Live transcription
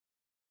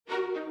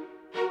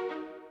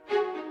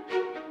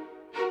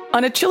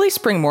On a chilly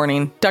spring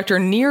morning, Dr.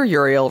 Nir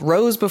Uriel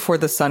rose before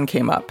the sun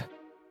came up.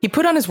 He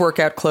put on his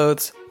workout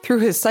clothes, threw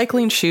his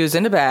cycling shoes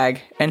in a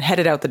bag, and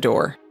headed out the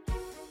door.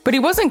 But he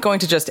wasn't going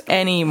to just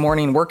any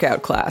morning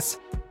workout class.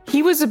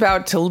 He was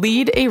about to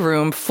lead a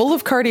room full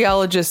of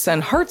cardiologists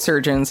and heart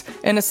surgeons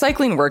in a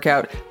cycling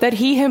workout that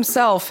he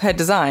himself had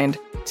designed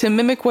to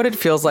mimic what it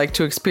feels like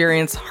to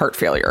experience heart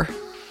failure.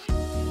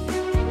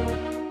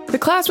 The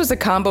class was a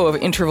combo of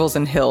intervals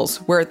and hills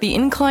where the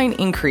incline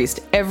increased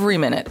every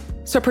minute.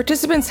 So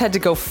participants had to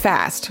go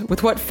fast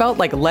with what felt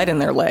like lead in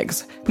their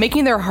legs,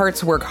 making their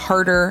hearts work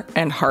harder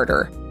and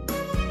harder.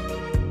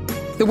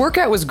 The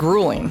workout was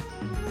grueling,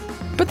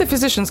 but the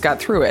physicians got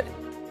through it.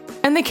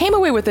 And they came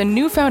away with a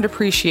newfound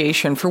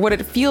appreciation for what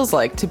it feels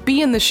like to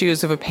be in the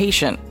shoes of a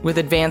patient with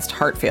advanced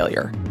heart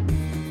failure.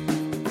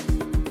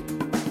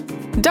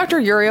 Dr.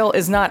 Uriel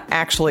is not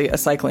actually a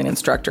cycling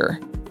instructor.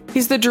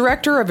 He's the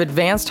director of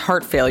advanced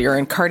heart failure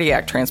and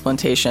cardiac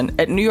transplantation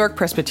at New York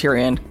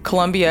Presbyterian,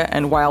 Columbia,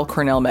 and Weill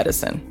Cornell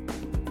Medicine.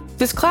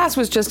 This class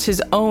was just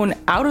his own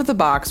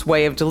out-of-the-box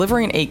way of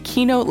delivering a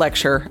keynote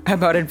lecture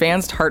about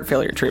advanced heart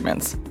failure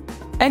treatments.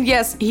 And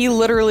yes, he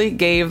literally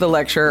gave the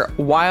lecture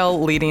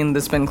while leading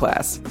the spin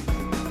class.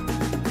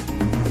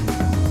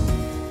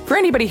 For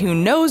anybody who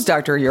knows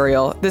Dr.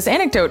 Uriel, this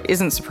anecdote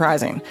isn't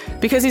surprising,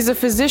 because he's a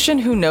physician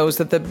who knows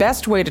that the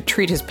best way to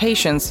treat his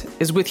patients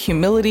is with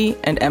humility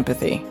and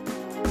empathy.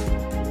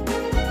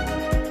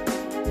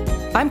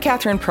 I'm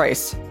Catherine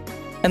Price,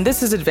 and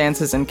this is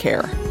Advances in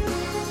Care.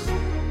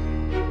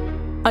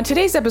 On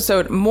today's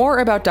episode, more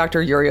about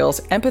Dr.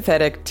 Uriel's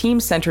empathetic,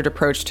 team-centered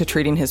approach to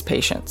treating his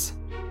patients,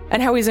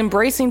 and how he's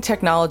embracing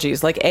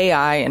technologies like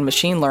AI and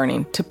machine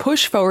learning to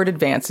push forward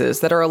advances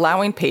that are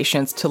allowing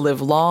patients to live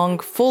long,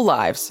 full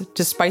lives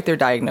despite their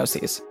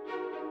diagnoses.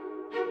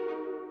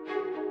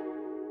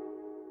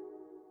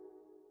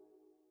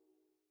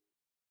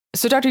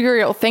 So, Dr.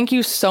 Uriel, thank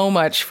you so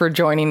much for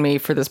joining me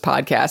for this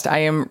podcast. I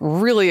am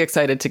really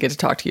excited to get to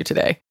talk to you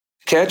today.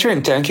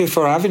 Catherine, thank you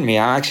for having me.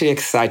 I'm actually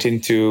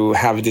excited to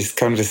have this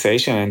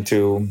conversation and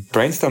to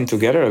brainstorm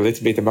together a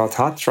little bit about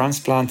heart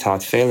transplant,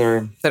 heart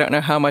failure. I don't know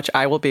how much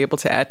I will be able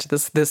to add to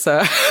this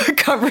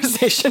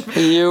conversation.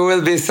 You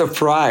will be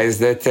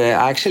surprised that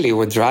actually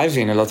what's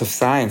driving a lot of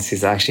science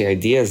is actually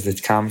ideas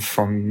that come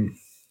from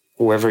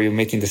whoever you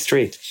meet in the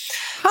street.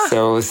 Huh.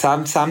 So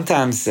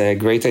sometimes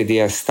great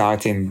ideas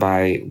starting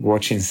by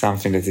watching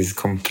something that is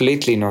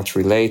completely not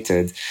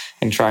related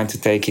and trying to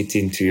take it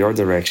into your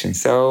direction.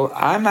 So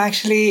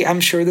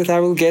I'm sure that I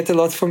will get a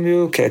lot from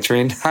you,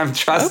 Catherine. I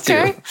trust you.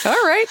 Okay. All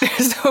right.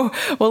 So,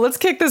 let's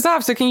kick this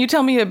off. So can you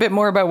tell me a bit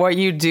more about what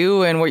you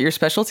do and what your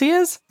specialty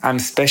is? I'm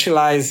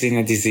specialized in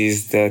a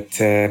disease that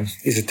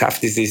is a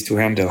tough disease to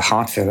handle,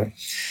 heart failure.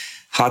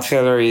 Heart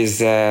failure is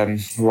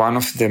one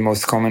of the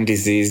most common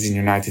diseases in the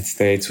United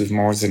States, with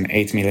more than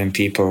 8 million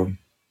people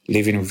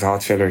living with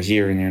heart failure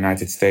here in the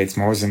United States,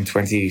 more than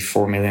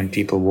 24 million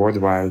people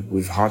worldwide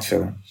with heart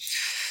failure.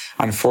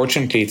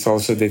 Unfortunately, it's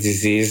also the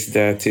disease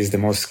that is the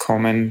most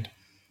common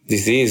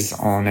disease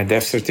on a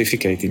death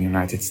certificate in the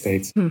United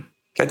States.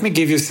 Let me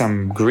give you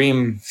some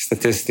grim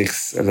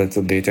statistics a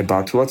little bit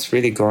about what's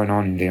really going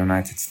on in the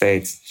United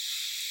States.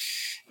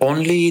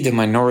 Only the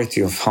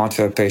minority of heart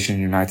failure patients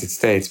in the United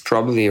States,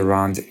 probably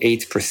around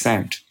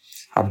 8%,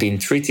 are being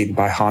treated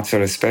by heart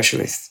failure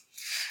specialists.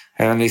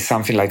 And only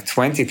something like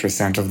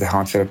 20% of the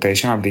heart failure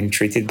patients are being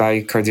treated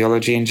by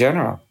cardiology in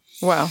general.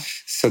 Wow.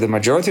 So the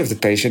majority of the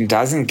patient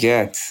doesn't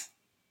get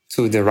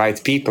to the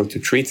right people to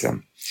treat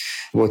them.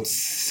 What's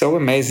so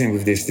amazing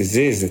with this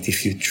disease is that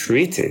if you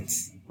treat it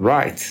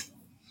right,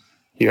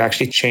 you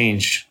actually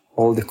change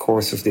all the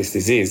course of this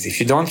disease.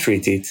 If you don't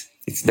treat it,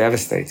 it's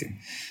devastating.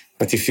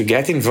 But if you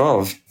get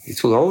involved,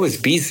 it will always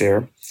be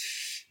there,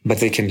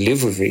 but they can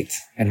live with it.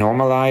 A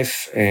normal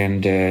life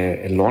and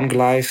a long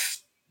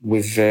life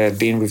with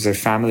being with their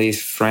family,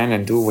 friend,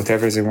 and do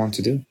whatever they want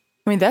to do.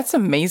 I mean, that's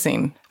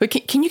amazing. But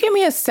can you give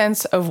me a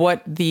sense of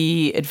what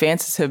the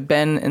advances have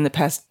been in the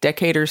past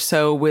decade or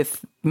so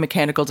with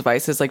mechanical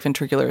devices like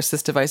ventricular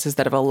assist devices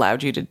that have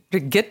allowed you to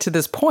get to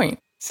this point?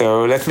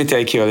 So let me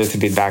take you a little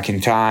bit back in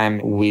time.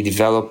 We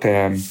developed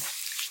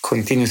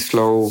continuous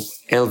flow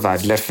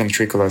LVAD, left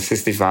ventricular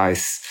assist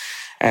device.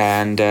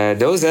 And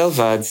those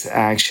LVADs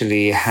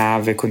actually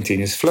have a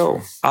continuous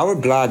flow. Our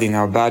blood in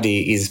our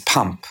body is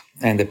pump.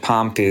 And the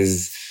pump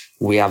is,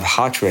 we have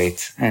heart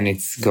rate and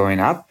it's going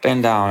up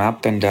and down,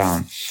 up and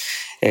down.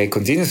 A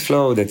continuous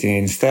flow that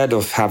instead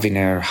of having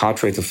a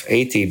heart rate of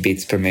 80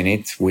 beats per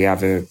minute, we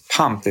have a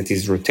pump that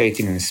is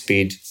rotating in a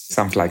speed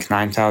something like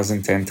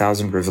 9,000,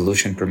 10,000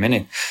 revolution per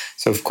minute.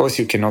 So, of course,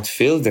 you cannot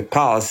feel the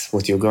pulse.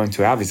 What you're going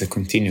to have is a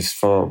continuous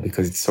flow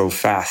because it's so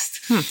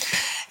fast.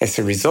 As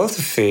a result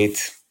of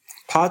it,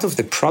 part of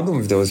the problem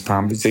with those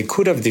pumps is they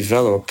could have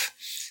developed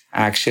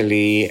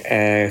actually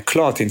a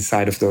clot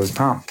inside of those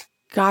pumps.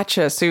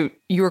 Gotcha. So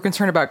you were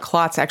concerned about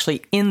clots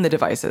actually in the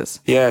devices.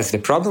 Yes, the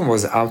problem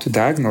was how to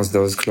diagnose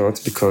those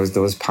clots because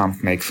those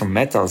pumps make from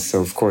metal.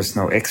 So, of course,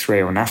 no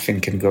X-ray or nothing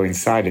can go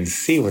inside and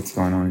see what's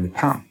going on in the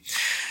pump.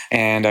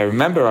 And I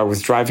remember I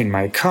was driving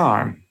my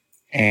car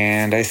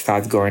and I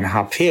started going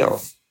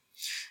uphill.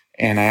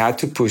 And I had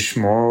to push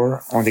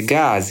more on the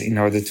gas in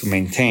order to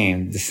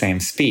maintain the same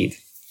speed.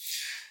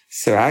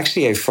 So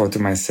actually, I thought to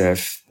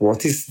myself,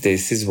 what is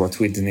this? Is what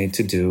we need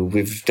to do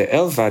with the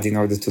LVAD in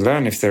order to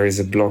learn if there is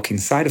a block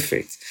inside of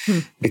it.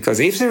 Because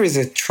if there is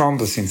a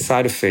thrombus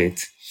inside of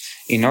it,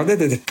 in order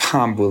that the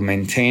pump will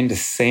maintain the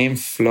same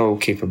flow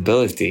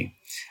capability,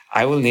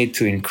 I will need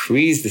to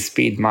increase the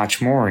speed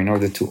much more in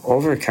order to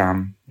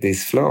overcome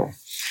this flow.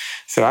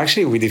 So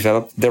actually, we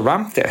developed the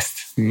ramp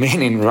test,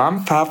 meaning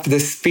ramp up the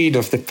speed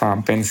of the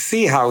pump and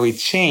see how it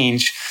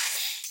changes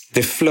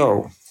the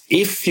flow.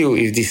 If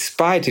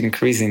despite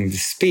increasing the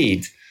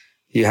speed,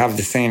 you have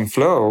the same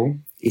flow,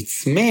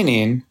 it's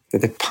meaning that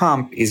the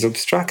pump is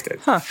obstructed.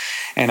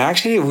 And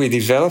actually, we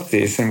developed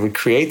this and we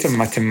create a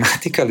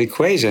mathematical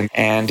equation.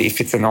 And if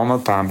it's a normal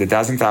pump that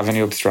doesn't have any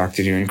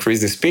obstruction, you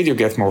increase the speed, you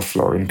get more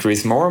flow.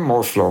 Increase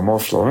more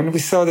flow. And we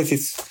saw that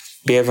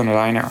it's behave on a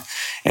linear.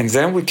 And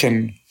then we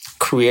can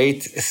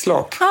create a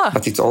slope.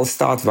 But it all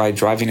starts by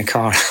driving a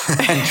car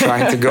and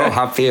trying to go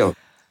uphill.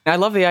 I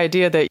love the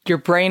idea that your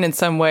brain in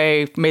some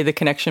way made the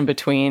connection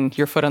between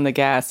your foot on the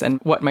gas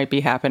and what might be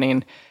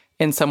happening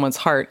in someone's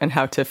heart and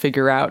how to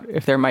figure out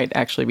if there might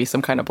actually be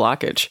some kind of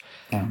blockage.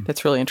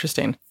 That's really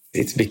interesting.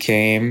 It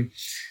became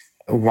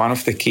one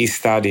of the key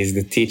studies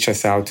that teach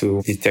us how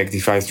to detect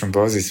device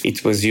thrombosis.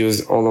 It was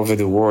used all over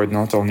the world,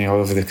 not only all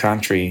over the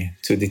country,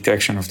 to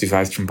detection of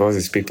device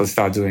thrombosis. People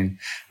start doing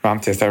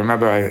ramp tests. I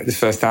remember the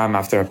first time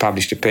after I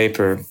published a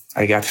paper,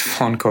 I got a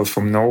phone call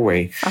from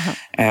Norway.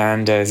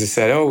 And they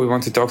said, we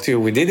want to talk to you.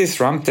 We did this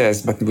ramp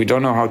test, but we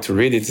don't know how to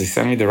read it. They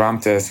sent me the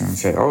ramp test and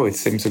said, it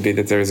seems to be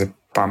that there is a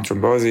pump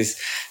thrombosis.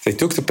 They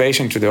took the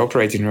patient to the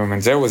operating room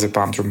and there was a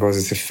pump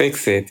thrombosis. They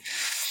fixed it.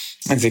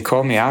 And they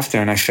called me after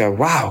and I felt,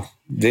 wow,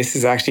 this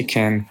is actually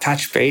can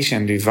touch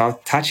patient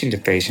without touching the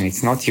patient.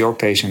 It's not your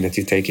patient that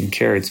you take in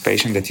care. It's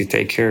patient that you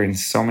take care in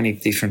so many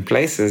different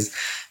places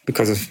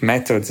because of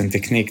methods and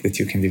technique that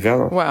you can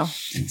develop. Wow.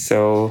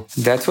 So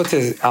that's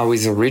how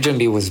it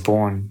originally was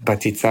born,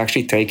 but it's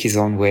actually take his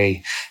own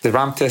way. The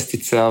ramp test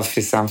itself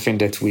is something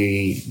that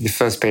the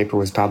first paper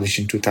was published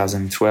in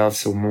 2012,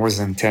 so more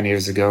than 10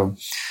 years ago.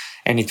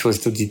 And it was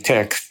to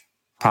detect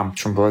pump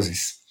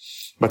thrombosis.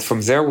 But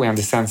from there, we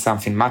understand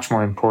something much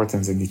more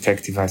important than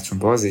detect device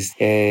thrombosis.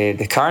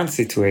 The current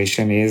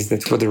situation is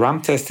that what the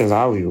ramp test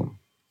allows you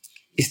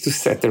is to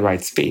set the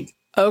right speed.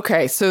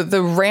 Okay, so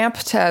the ramp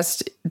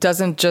test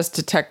doesn't just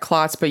detect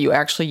clots, but you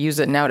actually use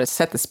it now to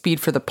set the speed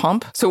for the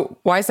pump. So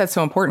why is that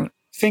so important?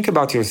 Think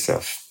about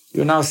yourself.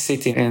 You're now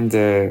sitting in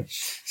the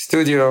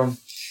studio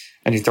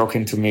and you're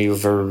talking to me, you're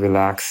very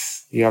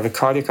relaxed. You have a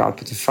cardiac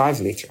output of 5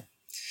 liters.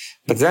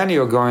 But then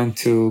you're going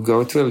to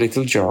go to a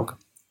little jog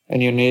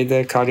and you need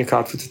a cardiac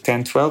output of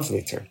 10, 12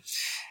 liters.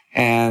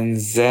 And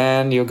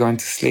then you're going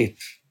to sleep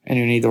and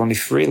you need only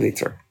 3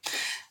 liters.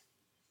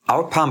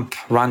 Our pump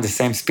runs the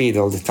same speed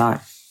all the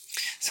time.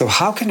 So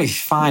how can we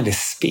find a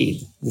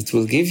speed that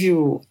will give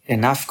you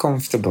enough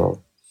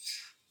comfortable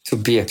to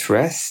be at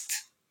rest,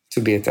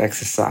 to be at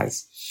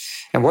exercise?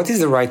 And what is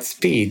the right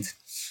speed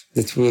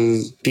that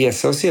will be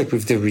associated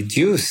with the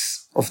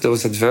reduce of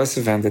those adverse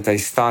events that I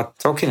start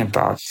talking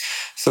about?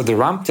 So the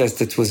ramp test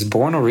that was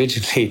born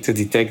originally to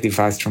detect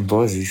device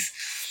thrombosis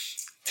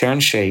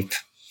turned shape.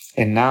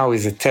 And now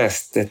is a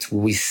test that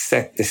we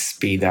set the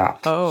speed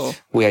up.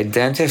 We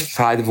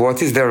identified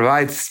what is the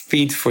right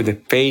speed for the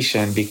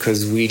patient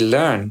because we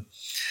learn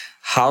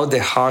how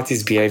the heart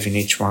is behaving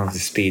each one of the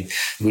speed.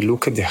 We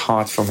look at the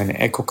heart from an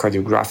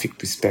echocardiographic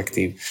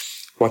perspective.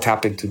 What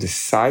happened to the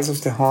size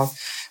of the heart?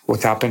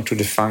 What happened to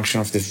the function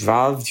of the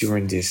valve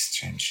during this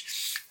change?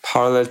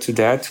 Parallel to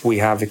that, we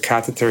have a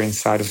catheter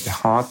inside of the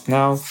heart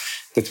now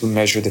that will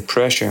measure the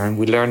pressure. And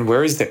we learn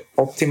where is the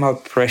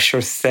optimal pressure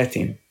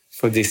setting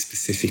for this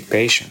specific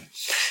patient.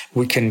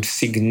 We can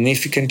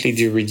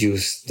significantly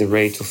reduce the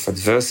rate of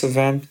adverse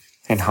event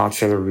and heart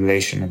failure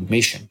relation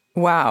admission.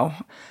 Wow.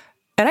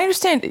 And I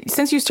understand,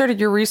 since you started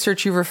your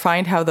research, you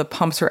refined how the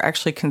pumps are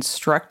actually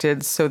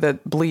constructed so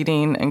that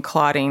bleeding and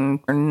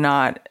clotting are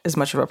not as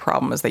much of a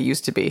problem as they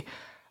used to be.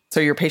 So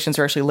your patients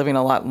are actually living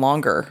a lot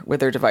longer with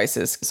their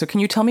devices. So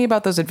can you tell me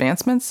about those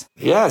advancements?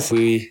 Yes,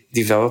 we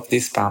developed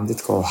this pump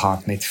that's called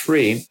HeartMate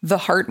 3. The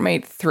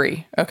HeartMate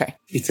 3, okay.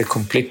 It's a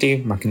completely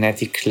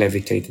magnetic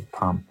levitated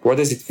pump. What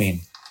does it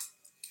mean?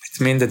 It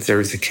means that there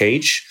is a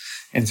cage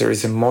and there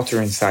is a motor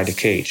inside the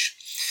cage.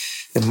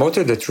 The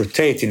motor that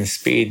rotates in a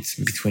speed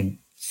between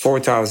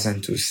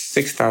 4,000 to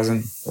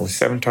 6,000 or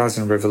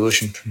 7,000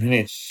 revolutions per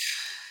minute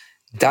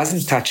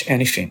doesn't touch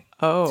anything.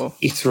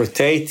 It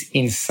rotates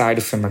inside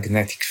of a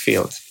magnetic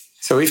field.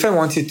 So if I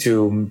wanted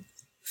to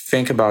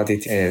think about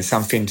it as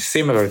something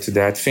similar to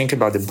that, think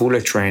about the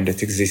bullet train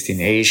that exists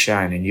in Asia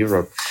and in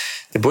Europe.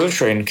 The bullet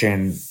train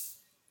can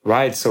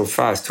ride so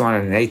fast,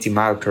 280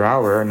 miles per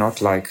hour,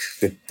 not like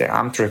the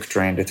Amtrak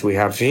train that we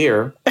have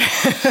here,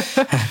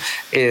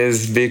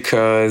 is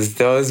because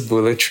those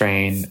bullet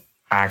train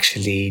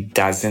actually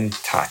doesn't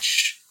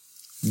touch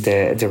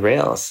the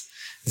rails.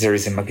 There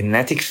is a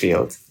magnetic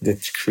field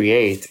that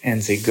create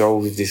and they go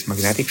with this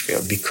magnetic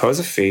field. Because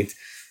of it,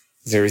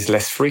 there is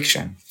less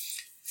friction.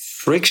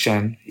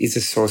 Friction is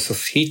a source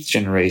of heat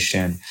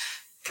generation.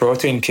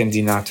 Protein can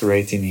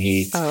denaturate in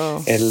heat.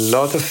 Oh. A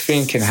lot of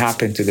things can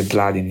happen to the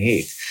blood in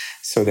heat.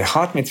 So the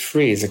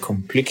HeartMate-3 is a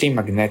completely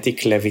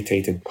magnetic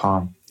levitated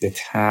pump that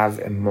have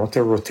a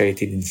motor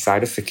rotated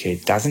inside of the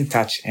kit, doesn't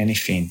touch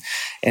anything.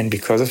 And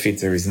because of it,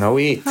 there is no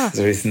heat.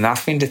 There is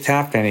nothing that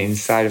happens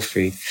inside of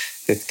it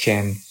that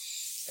can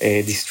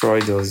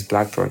destroy those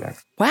blood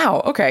products.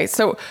 Wow. Okay.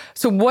 So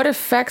what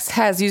effects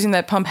has using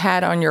that pump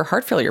had on your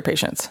heart failure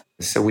patients?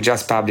 So we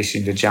just published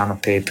in the JAMA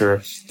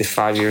paper the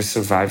 5-year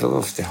survival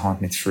of the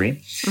HeartMate-3.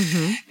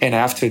 Mm-hmm. And I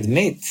have to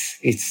admit,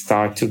 it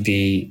started to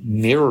be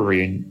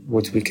mirroring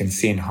what we can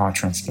see in heart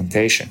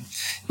transplantation.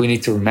 We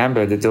need to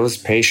remember that those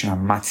patients are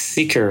much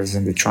sicker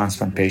than the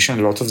transplant patient.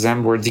 A lot of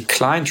them were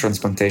declined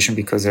transplantation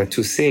because they're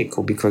too sick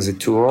or because they're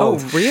too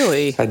old. Oh,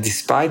 really? But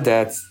despite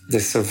that, the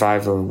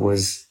survival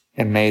was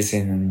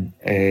amazing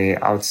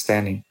and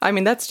outstanding. I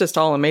mean, that's just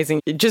all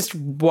amazing. Just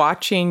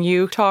watching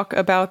you talk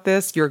about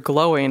this, you're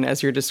glowing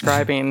as you're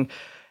describing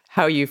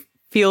how you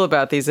feel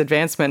about these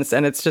advancements.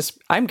 And it's just,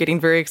 I'm getting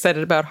very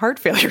excited about heart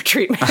failure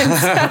treatments.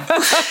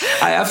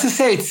 I have to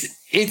say,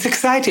 it's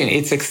exciting.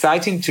 It's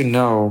exciting to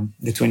know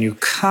that when you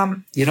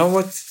come, you know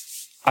what?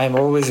 I'm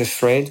always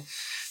afraid.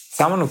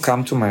 Someone will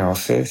come to my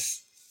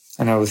office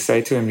and I will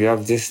say to him, you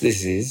have this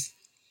disease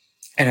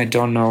and I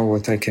don't know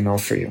what I can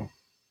offer you.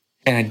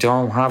 And I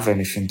don't have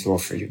anything to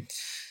offer you.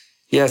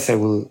 Yes, I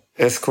will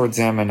escort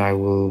them and I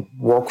will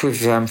walk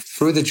with them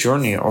through the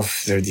journey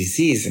of their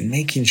disease and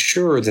making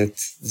sure that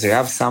they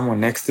have someone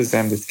next to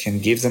them that can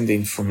give them the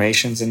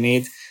information they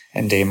need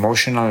and the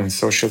emotional and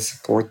social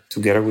support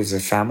together with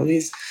their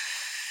families.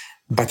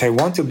 But I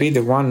want to be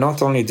the one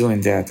not only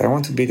doing that, I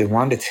want to be the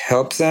one that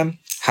helps them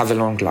have a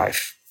long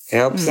life,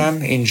 helps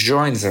them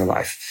enjoy their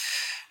life.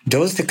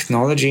 Those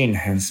technology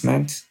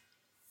enhancements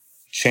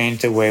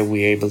change the way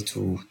we're able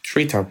to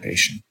treat our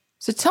patient.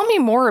 So tell me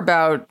more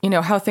about,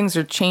 how things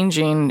are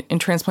changing in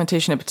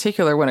transplantation in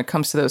particular when it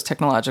comes to those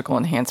technological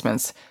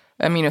enhancements.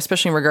 I mean,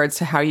 especially in regards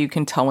to how you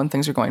can tell when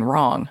things are going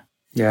wrong.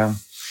 Yeah.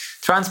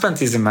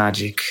 Transplant is a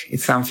magic.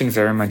 It's something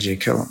very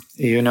magical.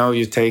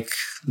 You take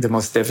the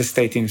most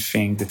devastating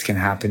thing that can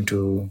happen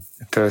to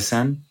a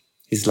person,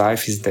 his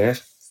life, his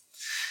death,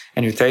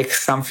 and you take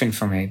something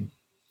from it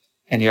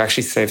and you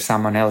actually save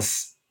someone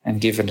else and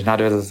give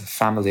another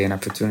family an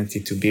opportunity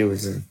to be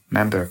with a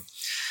member.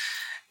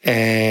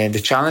 And the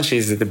challenge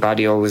is that the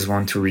body always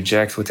wants to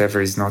reject whatever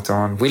is not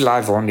on. We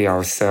love only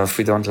ourselves.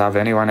 We don't love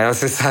anyone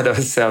else beside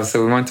ourselves.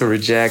 So we want to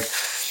reject.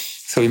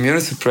 So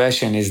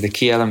immunosuppression is the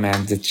key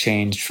element that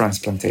changed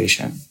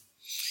transplantation.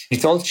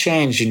 It all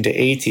changed in the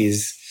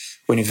 80s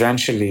when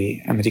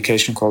eventually a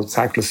medication called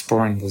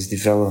cyclosporin was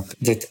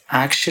developed that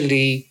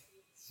actually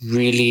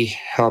really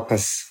help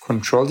us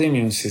control the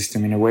immune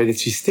system in a way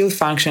that we still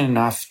function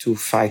enough to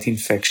fight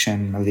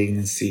infection,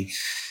 malignancy,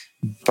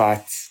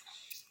 but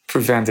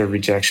prevent the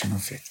rejection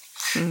of it.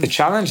 The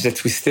challenge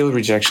that with still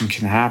rejection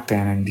can happen,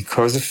 and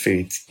because of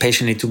it,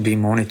 patients need to be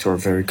monitored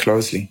very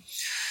closely.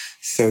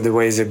 So the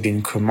ways they've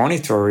been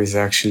monitored is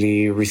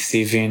actually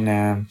receiving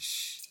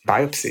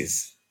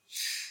biopsies.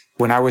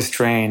 When I was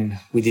trained,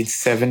 we did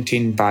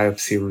 17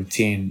 biopsy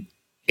routine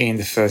in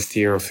the first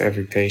year of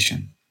every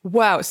patient.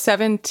 Wow,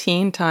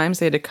 17 times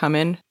they had to come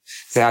in?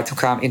 They had to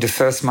come in the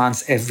first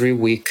months every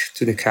week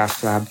to the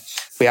cath lab.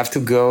 We have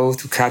to go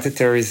to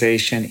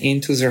catheterization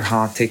into their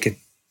heart, take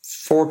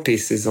 4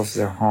 pieces of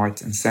their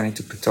heart and send it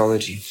to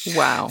pathology.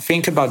 Wow.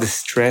 Think about the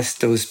stress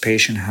those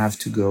patients have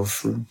to go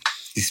through.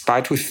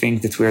 Despite we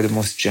think that we are the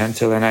most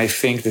gentle, and I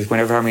think that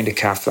whenever I'm in the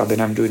cath lab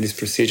and I'm doing this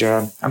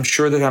procedure, I'm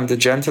sure that I'm the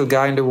gentle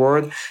guy in the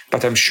world,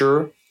 but I'm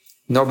sure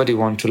nobody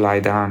wants to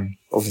lie down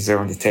over there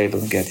on the table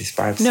and get this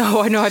biopsy.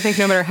 No, I think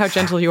no matter how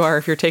gentle you are,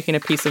 if you're taking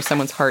a piece of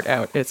someone's heart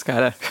out, it's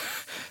got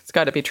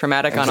to be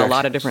traumatic on a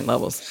lot of different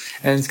levels.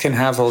 And it can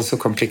have also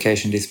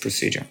complication, this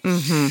procedure.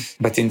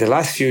 Mm-hmm. But in the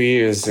last few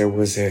years, there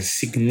was a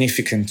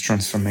significant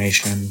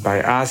transformation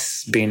by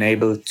us being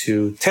able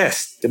to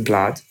test the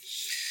blood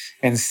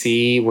and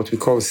see what we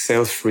call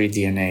cell-free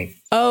DNA.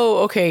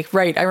 Oh, okay,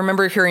 right. I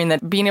remember hearing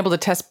that being able to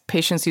test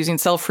patients using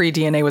cell-free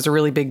DNA was a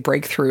really big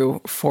breakthrough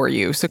for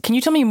you. So can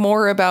you tell me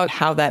more about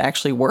how that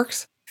actually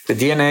works? The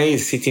DNA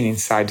is sitting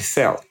inside the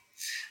cell.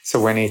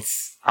 So when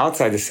it's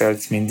outside the cell,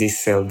 it means this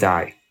cell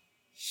die.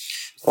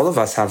 All of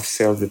us have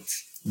cells that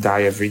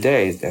die every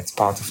day. That's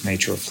part of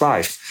nature of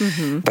life.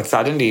 Mm-hmm. But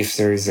suddenly, if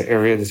there is an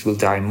area that will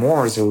die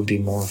more, there will be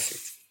more of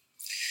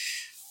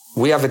it.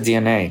 We have a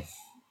DNA.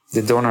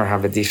 The donor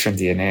have a different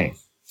DNA.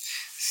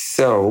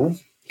 So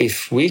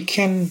if we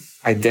can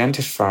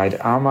identify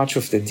how much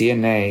of the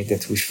DNA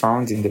that we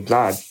found in the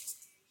blood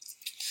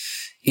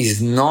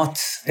is not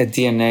a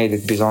DNA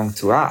that belongs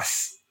to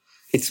us,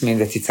 it means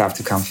that it has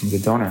to come from the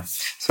donor.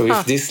 So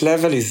if this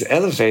level is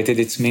elevated,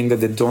 it means that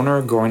the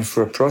donor going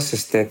through a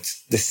process that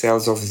the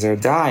cells of their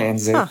die, and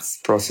that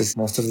process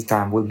most of the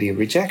time will be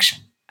rejection.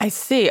 I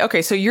see.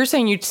 Okay, so you're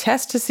saying you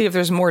test to see if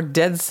there's more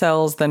dead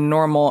cells than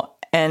normal,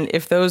 and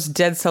if those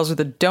dead cells are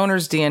the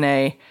donor's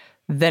DNA,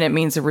 then it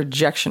means a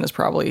rejection is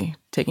probably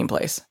taking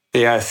place.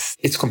 Yes,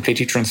 it's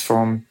completely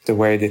transformed the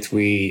way that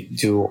we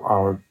do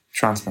our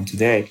transplant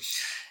today.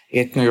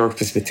 At New York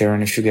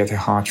Presbyterian, if you get a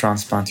heart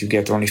transplant, you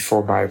get only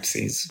 4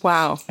 biopsies.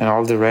 Wow. And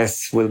all the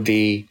rest will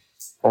be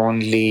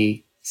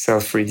only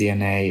cell-free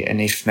DNA. And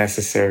if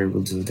necessary,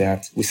 we'll do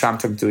that. We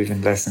sometimes do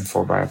even less than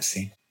 4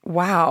 biopsy.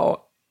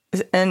 Wow.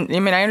 And I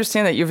mean, I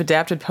understand that you've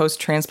adapted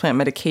post-transplant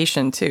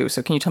medication too.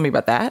 So can you tell me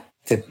about that?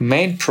 The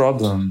main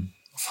problem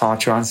of heart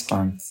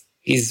transplant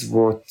is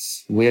what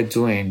we're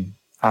doing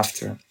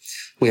after.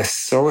 We are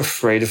so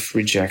afraid of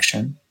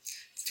rejection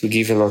that we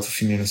give a lot of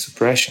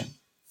immunosuppression.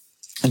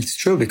 And it's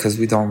true because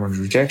we don't want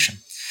rejection.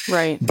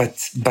 Right.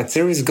 But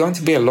there is going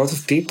to be a lot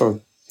of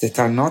people that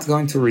are not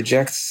going to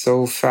reject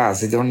so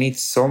fast. They don't need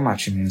so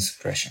much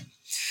immunosuppression.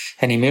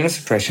 And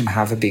immunosuppression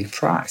have a big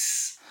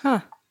price.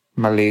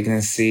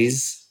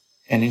 Malignancies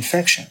and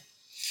infection.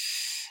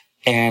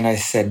 And I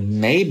said,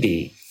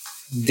 maybe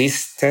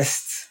this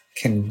test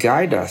can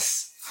guide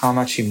us how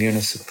much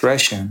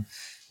immunosuppression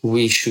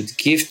we should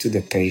give to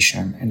the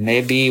patient. And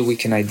maybe we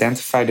can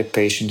identify the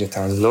patient that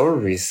are low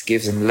risk,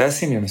 give them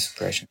less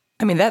immunosuppression.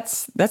 I mean,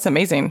 that's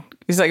amazing.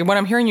 It's like what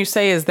I'm hearing you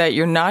say is that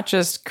you're not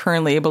just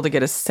currently able to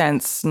get a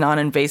sense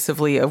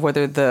non-invasively of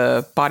whether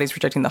the body's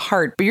rejecting the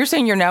heart, but you're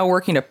saying you're now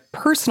working to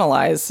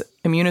personalize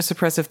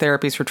immunosuppressive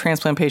therapies for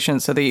transplant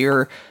patients so that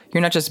you're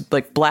not just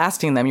like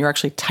blasting them, you're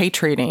actually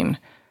titrating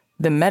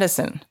the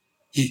medicine.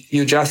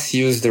 You just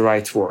use the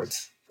right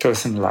words,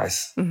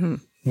 personalize. Mm-hmm.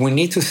 We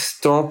need to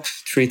stop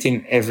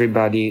treating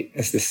everybody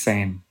as the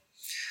same.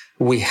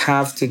 We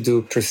have to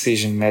do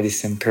precision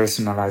medicine,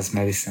 personalized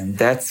medicine.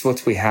 That's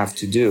what we have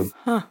to do.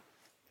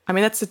 I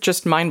mean, that's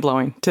just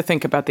mind-blowing to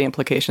think about the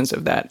implications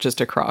of that just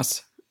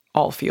across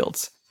all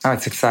fields. Oh,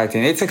 it's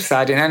exciting. It's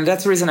exciting. And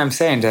that's the reason I'm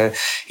saying that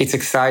it's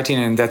exciting.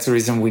 And that's the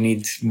reason we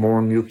need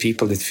more new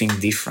people that think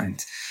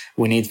different.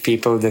 We need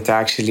people that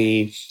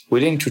actually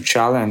willing to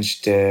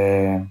challenge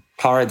the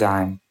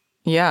paradigm.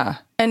 Yeah.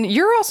 And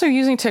you're also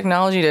using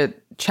technology to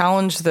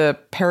challenge the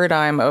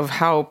paradigm of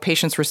how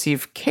patients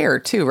receive care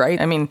too, right?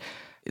 I mean,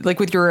 like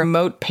with your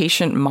remote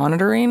patient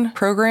monitoring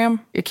program,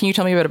 can you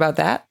tell me a bit about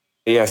that?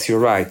 Yes, you're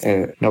right.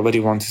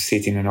 Nobody wants to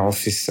sit in an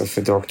office of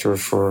a doctor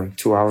for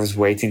 2 hours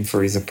waiting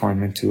for his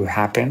appointment to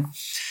happen.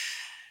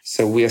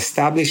 So we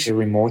established a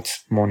remote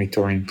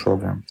monitoring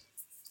program,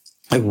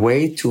 a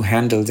way to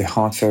handle the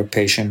heart failure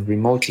patient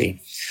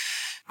remotely.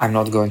 I'm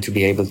not going to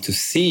be able to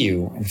see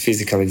you and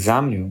physically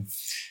examine you,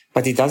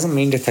 but it doesn't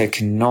mean that I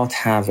cannot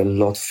have a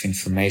lot of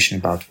information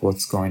about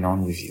what's going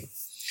on with you.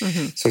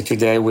 Mm-hmm. So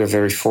today we're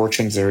very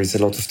fortunate. There is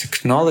a lot of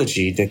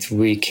technology that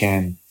we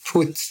can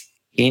put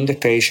in the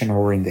patient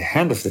or in the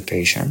hand of the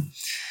patient.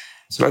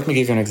 So let me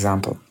give you an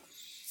example.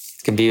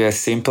 It can be as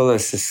simple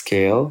as a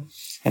scale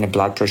and a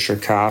blood pressure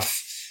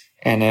cuff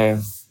and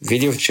a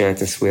video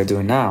chat as we are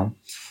doing now,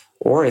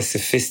 or as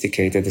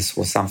sophisticated as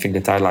was something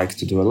that I like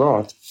to do a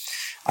lot.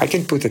 I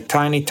can put a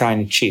tiny,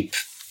 tiny chip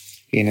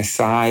in a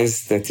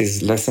size that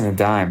is less than a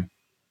dime,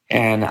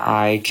 and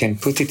I can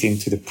put it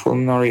into the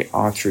pulmonary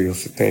artery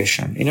of the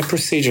patient in a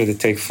procedure that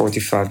takes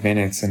 45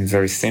 minutes and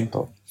very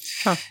simple.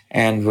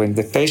 And when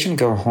the patient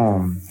go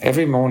home,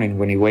 every morning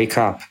when he wake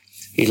up,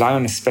 he lie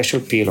on a special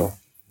pillow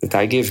that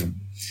I give him.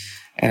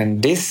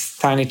 And this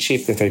tiny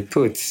chip that I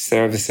put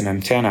serves as an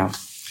antenna,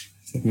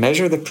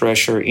 measure the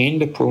pressure in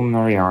the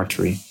pulmonary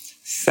artery,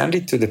 send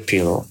it to the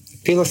pillow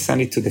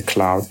send it to the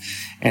cloud,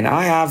 and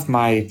I have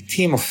my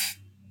team of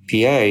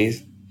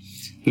PAs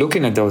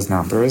looking at those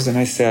numbers, and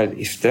I said,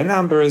 if the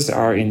numbers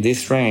are in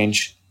this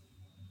range,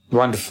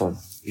 wonderful.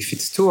 If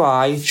it's too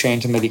high,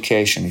 change the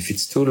medication. If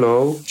it's too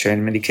low,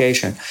 change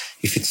medication.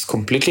 If it's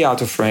completely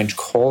out of range,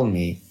 call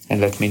me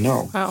and let me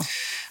know. Wow.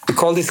 We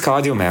call this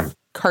CardioMem.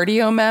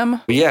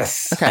 CardioMem?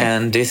 Yes. Okay.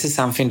 And this is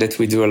something that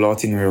we do a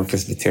lot in Nir Uriel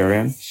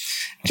Presbyterian.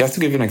 Just to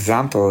give you an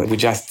example, we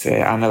just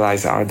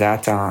analyzed our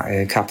data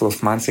a couple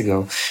of months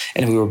ago,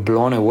 and we were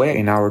blown away.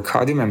 In our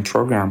CardioMem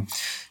program,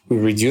 we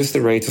reduced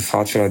the rate of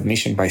heart failure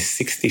admission by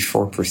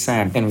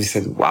 64%. And we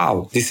said,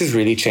 wow, this is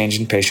really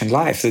changing patient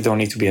life. They don't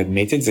need to be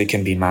admitted. They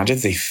can be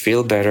managed. They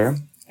feel better,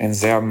 and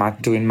they are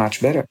doing much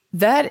better.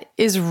 That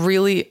is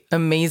really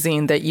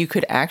amazing that you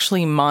could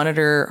actually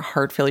monitor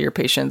heart failure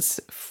patients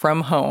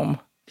from home.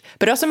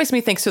 But it also makes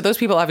me think, so those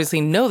people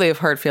obviously know they have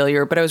heart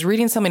failure, but I was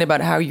reading something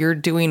about how you're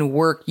doing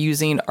work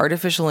using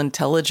artificial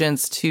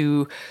intelligence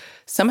to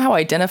somehow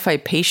identify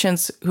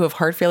patients who have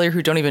heart failure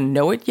who don't even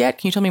know it yet.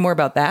 Can you tell me more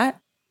about that?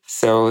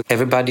 So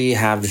everybody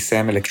have the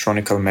same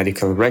electronic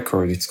medical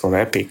record. It's called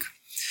EPIC.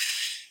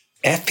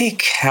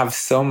 EPIC have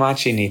so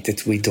much in it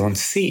that we don't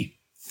see,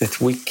 that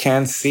we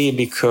can't see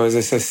because,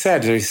 as I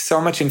said, there is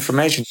so much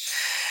information.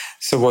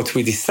 So what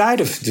we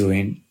decided of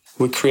doing,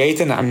 we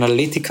create an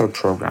analytical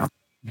program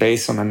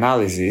based on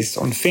analysis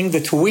on things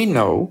that we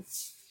know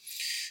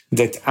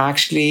that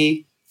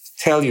actually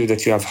tell you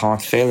that you have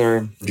heart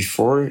failure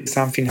before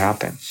something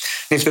happens.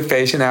 If the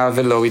patient has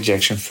a low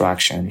ejection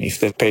fraction, if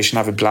the patient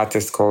has a blood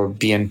test called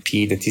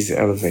BNP that is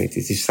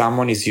elevated, if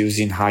someone is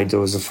using high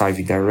dose of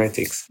IV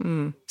diuretics.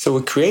 So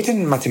we created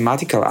a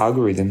mathematical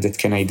algorithm that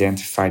can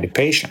identify the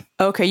patient.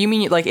 Okay, you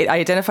mean like it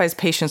identifies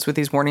patients with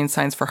these warning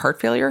signs for heart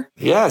failure?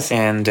 Yes,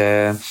 and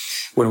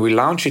when we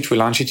launched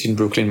it in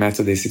Brooklyn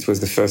Methodist. It was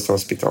the first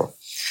hospital.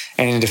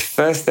 And in the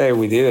first day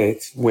we did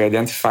it, we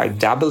identified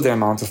double the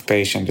amount of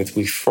patients that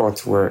we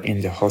thought were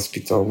in the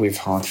hospital with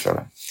heart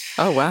failure.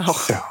 Oh, wow.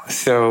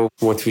 So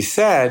what we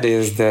said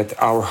is that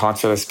our heart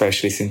failure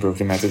specialists in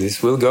Brooklyn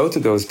Methodist will go to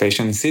those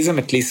patients and see them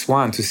at least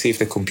once to see if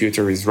the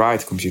computer is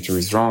right, computer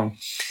is wrong.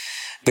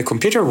 The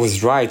computer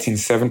was right in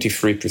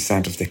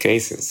 73% of the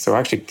cases. So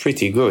actually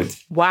pretty good.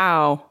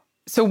 Wow.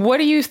 So what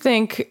do you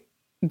think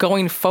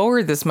going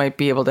forward this might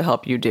be able to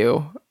help you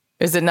do?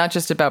 Is it not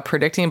just about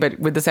predicting, but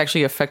would this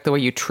actually affect the way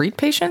you treat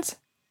patients?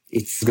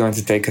 It's going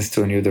to take us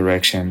to a new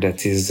direction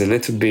that is a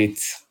little bit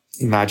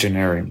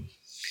imaginary.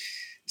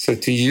 So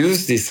to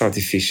use this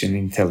artificial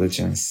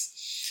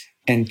intelligence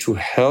and to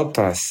help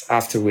us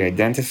after we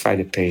identify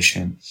the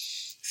patient,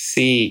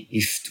 see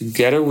if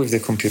together with the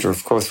computer,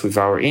 of course, with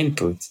our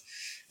input,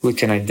 we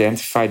can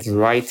identify the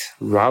right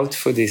route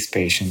for this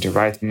patient, the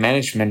right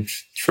management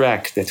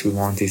track that we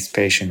want this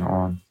patient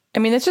on. I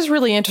mean, it's just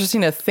really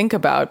interesting to think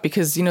about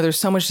because, there's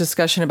so much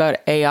discussion about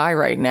AI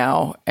right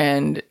now.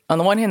 And on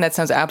the one hand, that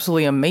sounds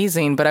absolutely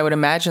amazing, but I would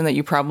imagine that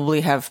you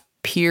probably have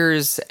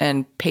peers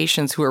and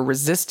patients who are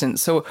resistant.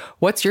 So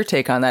what's your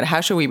take on that?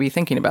 How should we be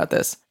thinking about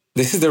this?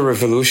 This is the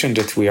revolution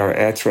that we are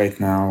at right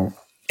now.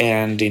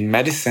 And in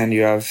medicine,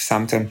 you have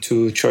sometimes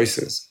two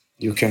choices.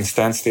 You can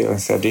stand still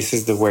and say, this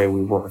is the way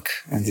we work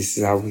and this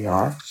is how we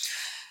are.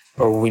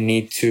 Or we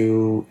need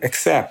to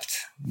accept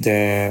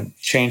the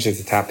change that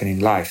is happening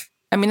in life.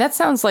 I mean, that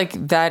sounds like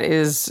that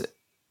is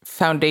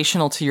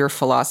foundational to your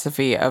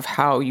philosophy of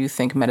how you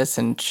think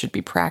medicine should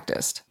be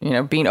practiced.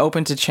 Being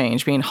open to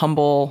change, being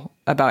humble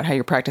about how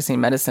you're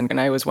practicing medicine.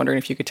 And I was wondering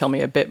if you could tell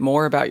me a bit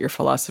more about your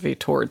philosophy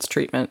towards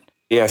treatment.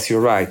 Yes,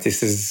 you're right.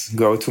 This is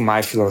go to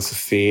my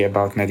philosophy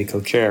about medical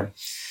care.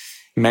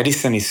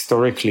 Medicine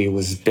historically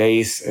was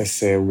based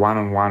as a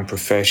one-on-one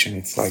profession.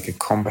 It's like a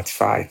combat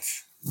fight,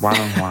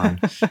 one-on-one.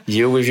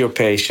 You with your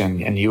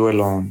patient and you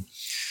alone.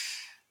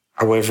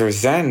 However,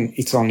 then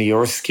it's only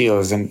your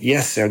skills. And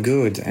yes, they're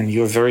good and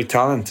you're very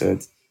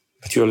talented,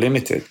 but you're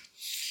limited.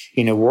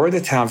 In a world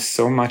that has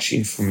so much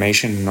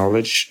information and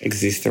knowledge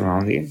exist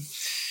around you,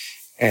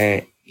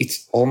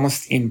 it's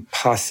almost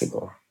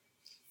impossible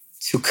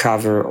to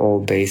cover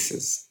all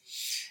bases.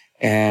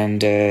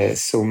 And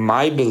so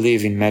my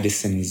belief in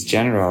medicine is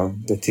general,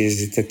 that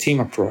is, it's a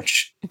team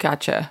approach.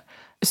 Gotcha.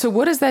 So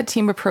what does that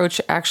team approach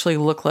actually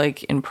look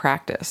like in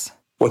practice?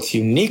 What's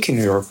unique in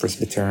New York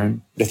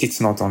Presbyterian, that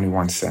it's not only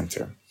one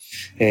center.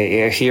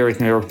 Here at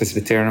New York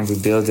Presbyterian, we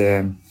build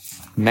a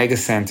mega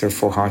center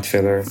for heart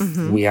failure.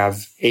 Mm-hmm. We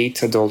have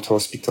 8 adult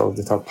hospitals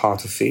that are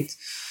part of it.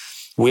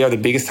 We are the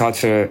biggest heart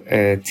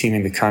failure team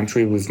in the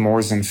country with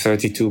more than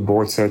 32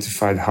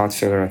 board-certified heart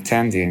failure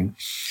attending.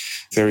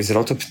 There is a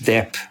lot of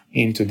depth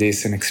into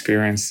this and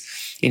experience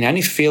in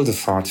any field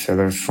of heart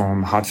failure,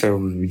 from heart failure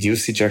with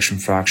reduced ejection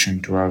fraction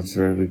to heart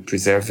failure with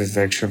preserved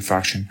ejection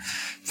fraction,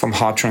 from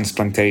heart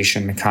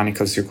transplantation,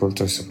 mechanical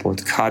circulatory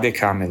support, cardiac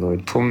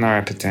amyloid,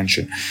 pulmonary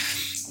hypertension.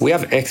 We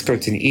have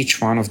experts in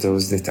each one of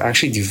those that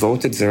actually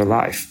devoted their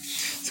life.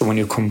 So when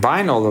you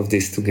combine all of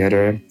this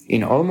together,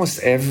 in almost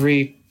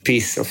every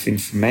piece of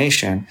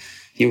information,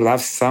 you will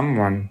have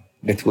someone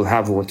that will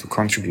have what to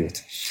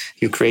contribute.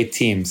 You create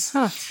teams.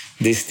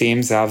 These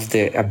teams have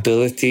the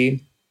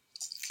ability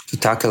to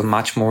tackle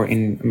much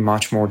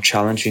more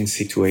challenging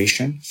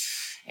situations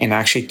and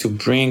actually to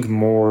bring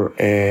more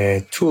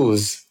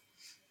tools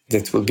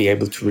that will be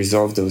able to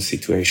resolve those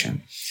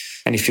situations.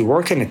 And if you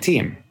work in a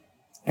team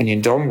and you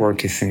don't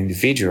work as an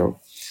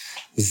individual,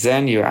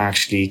 then you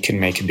actually can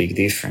make a big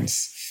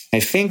difference. I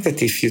think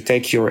that if you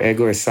take your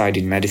ego aside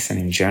in medicine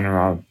in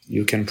general,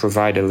 you can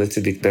provide a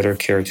little bit better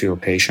care to your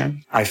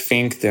patient. I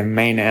think the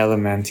main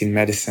element in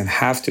medicine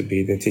has to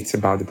be that it's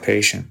about the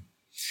patient.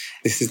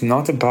 This is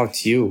not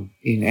about you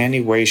in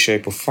any way,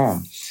 shape, or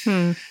form.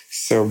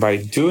 So by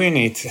doing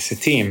it as a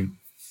team,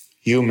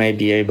 you may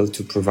be able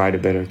to provide a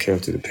better care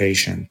to the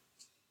patient.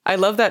 I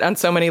love that on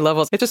so many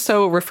levels. It's just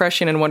so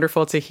refreshing and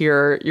wonderful to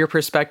hear your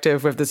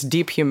perspective with this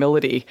deep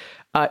humility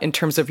in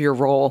terms of your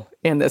role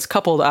in this,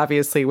 coupled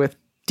obviously with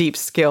deep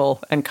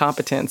skill and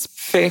competence.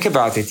 Think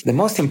about it. The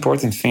most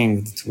important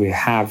thing that we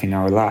have in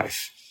our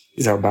life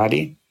is our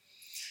body.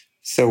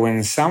 So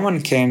when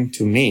someone came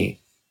to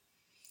me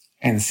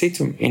and sit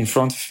in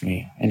front of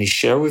me and he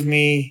shared with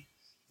me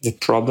the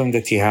problem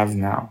that he have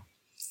now,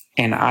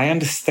 and I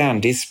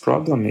understand this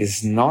problem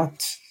is not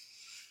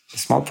a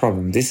small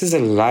problem. This is a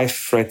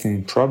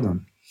life-threatening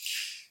problem.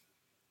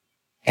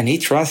 And he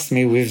trusts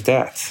me with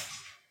that.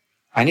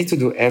 I need to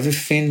do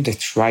everything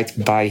that's right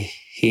by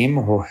him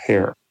or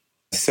her.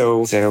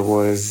 So there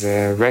was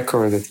a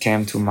record that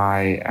came to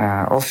my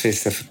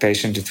office of a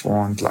patient that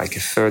wanted like a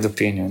third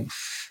opinion.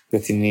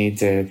 that he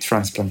needs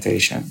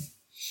transplantation.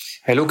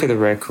 I look at the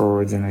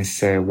record and I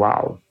say,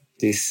 wow,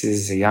 this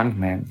is a young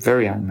man,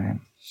 very young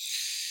man.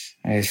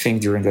 I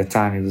think during that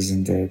time he was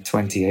in the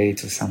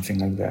 28 or something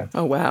like that.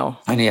 Oh, wow.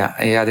 And he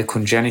had a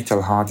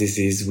congenital heart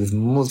disease with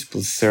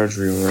multiple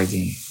surgery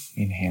already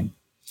in him.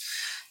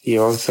 He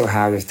also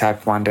had a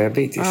type 1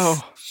 diabetes.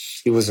 Oh.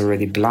 He was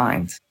already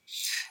blind.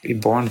 He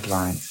born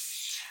blind.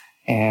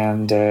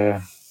 And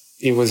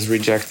he was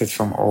rejected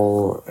from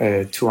all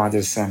 2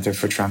 other centers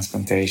for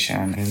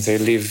transplantation. And they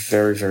live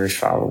very, very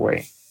far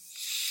away.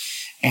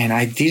 And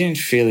I didn't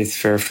feel it's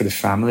fair for the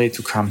family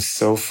to come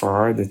so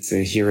far that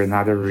they hear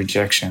another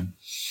rejection.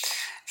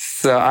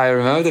 So I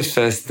remember the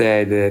first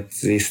day that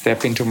they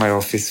stepped into my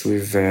office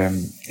with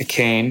a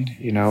cane,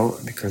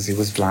 because he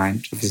was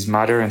blind, with his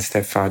mother and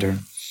stepfather.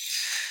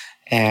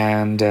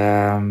 And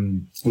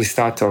we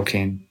start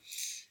talking.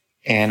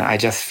 And I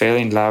just fell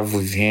in love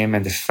with him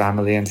and the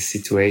family and the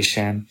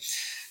situation.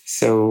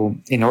 So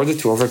in order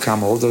to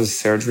overcome all those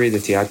surgery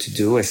that he had to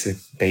do as a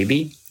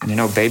baby,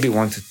 baby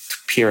wanted to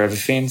peer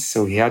everything,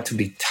 so he had to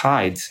be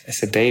tied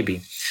as a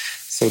baby.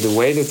 So the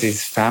way that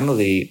his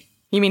family...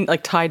 You mean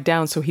like tied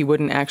down so he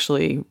wouldn't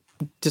actually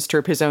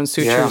disturb his own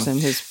sutures and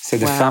his... So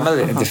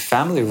the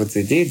family, what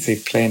they did, they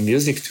play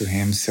music to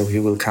him so he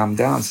will calm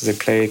down. So they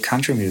play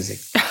country music.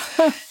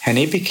 And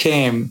he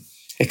became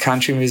a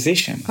country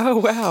musician. Oh,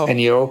 wow. And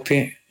he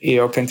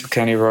opened to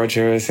Kenny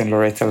Rogers and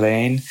Loretta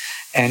Lane.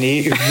 And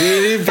he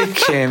really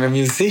became a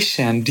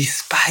musician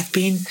despite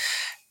being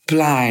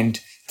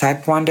blind,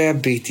 type 1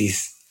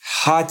 diabetes,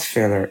 heart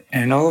failure,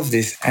 and all of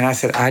this. And I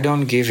said, I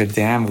don't give a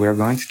damn. We're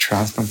going to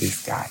transplant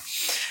this guy.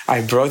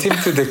 I brought him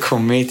to the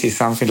committee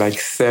something like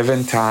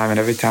 7 times. And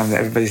every time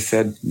everybody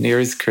said, Nir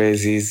is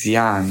crazy, he's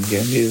young, and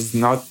he's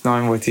not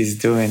knowing what he's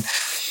doing.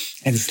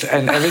 And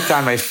every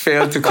time I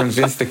failed to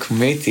convince the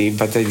committee,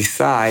 but they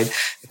decide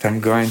that I'm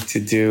going to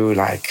do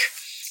like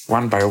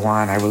one by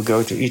one. I will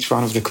go to each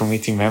one of the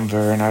committee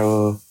member and I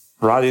will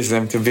rally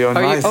them to be on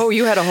my side.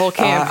 You had a whole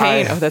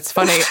campaign. That's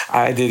funny.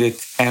 I did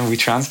it, and we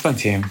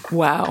transplanted him.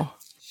 Wow.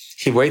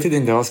 He waited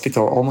in the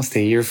hospital almost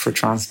a year for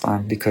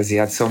transplant because he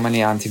had so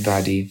many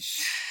antibody.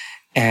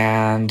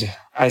 And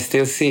I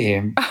still see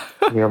him.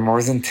 We are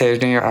more than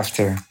 10 years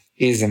after.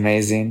 He's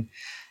amazing.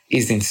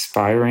 He's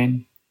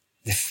inspiring.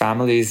 The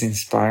family is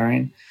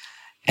inspiring.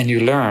 And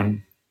you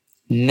learn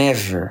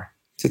never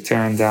to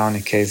turn down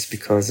a case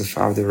because of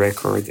the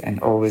record and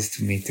always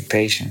to meet the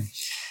patient.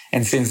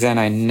 And since then,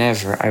 I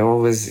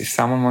always, if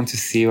someone wants to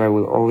see you, I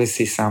will always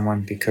see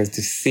someone because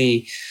to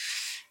see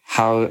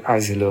how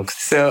he looks.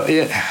 So,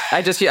 yeah.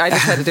 I just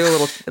had to do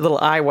a little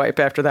eye wipe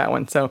after that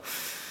one. So,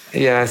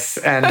 yes.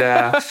 And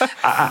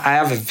I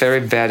have a very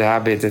bad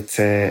habit that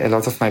a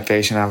lot of my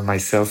patients have my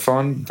cell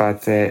phone,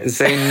 but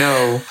they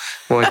know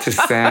what to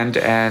send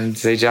and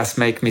they just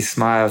make me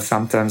smile.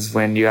 Sometimes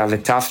when you have a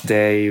tough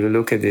day, you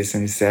look at this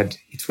and you said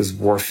it was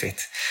worth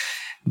it.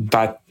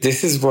 But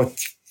this is what,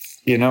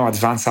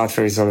 advanced heart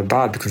failure is all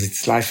about because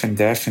it's life and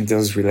death and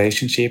those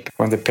relationships.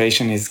 When the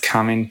patient is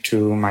coming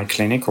to my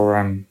clinic or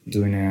I'm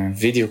doing a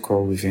video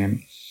call with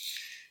him,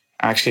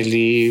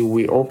 actually,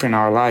 we open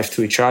our life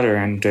to each other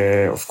and,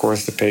 of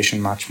course, the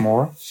patient much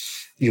more.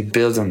 You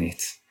build on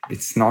it.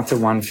 It's not a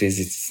one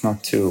visit. It's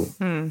not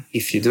 2.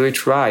 If you do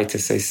it right,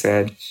 as I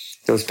said,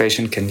 those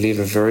patients can live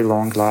a very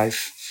long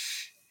life.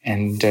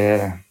 And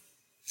there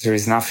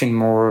is nothing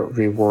more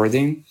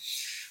rewarding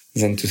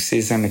than to see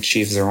them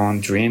achieve their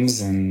own dreams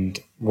and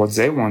what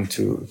they want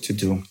to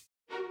do.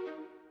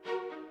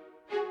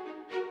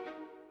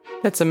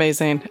 That's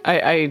amazing.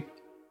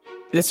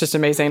 It's just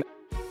amazing.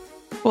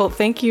 Well,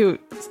 thank you.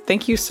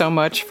 Thank you so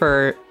much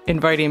for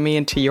inviting me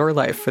into your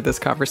life for this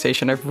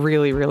conversation. I've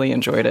really, really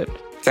enjoyed it.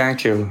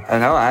 Thank you. I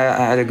know I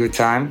had a good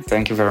time.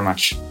 Thank you very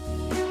much.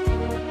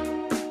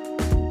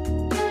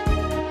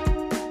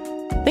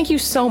 Thank you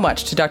so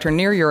much to Dr.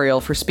 Nir Uriel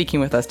for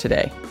speaking with us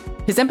today.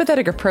 His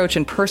empathetic approach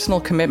and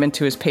personal commitment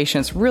to his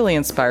patients really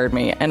inspired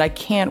me, and I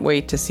can't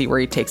wait to see where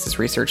he takes his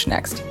research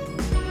next.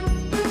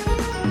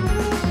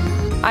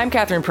 I'm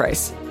Catherine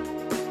Price.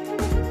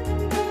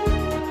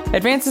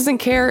 Advances in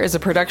Care is a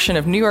production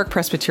of New York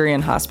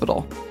Presbyterian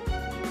Hospital.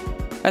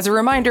 As a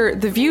reminder,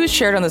 the views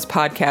shared on this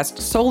podcast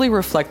solely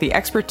reflect the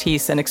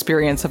expertise and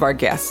experience of our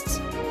guests.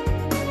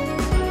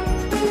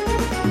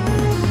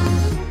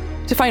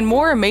 To find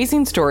more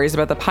amazing stories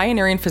about the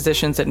pioneering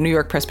physicians at New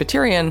York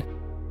Presbyterian,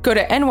 go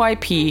to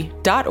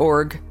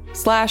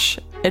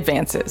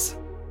nyp.org/advances.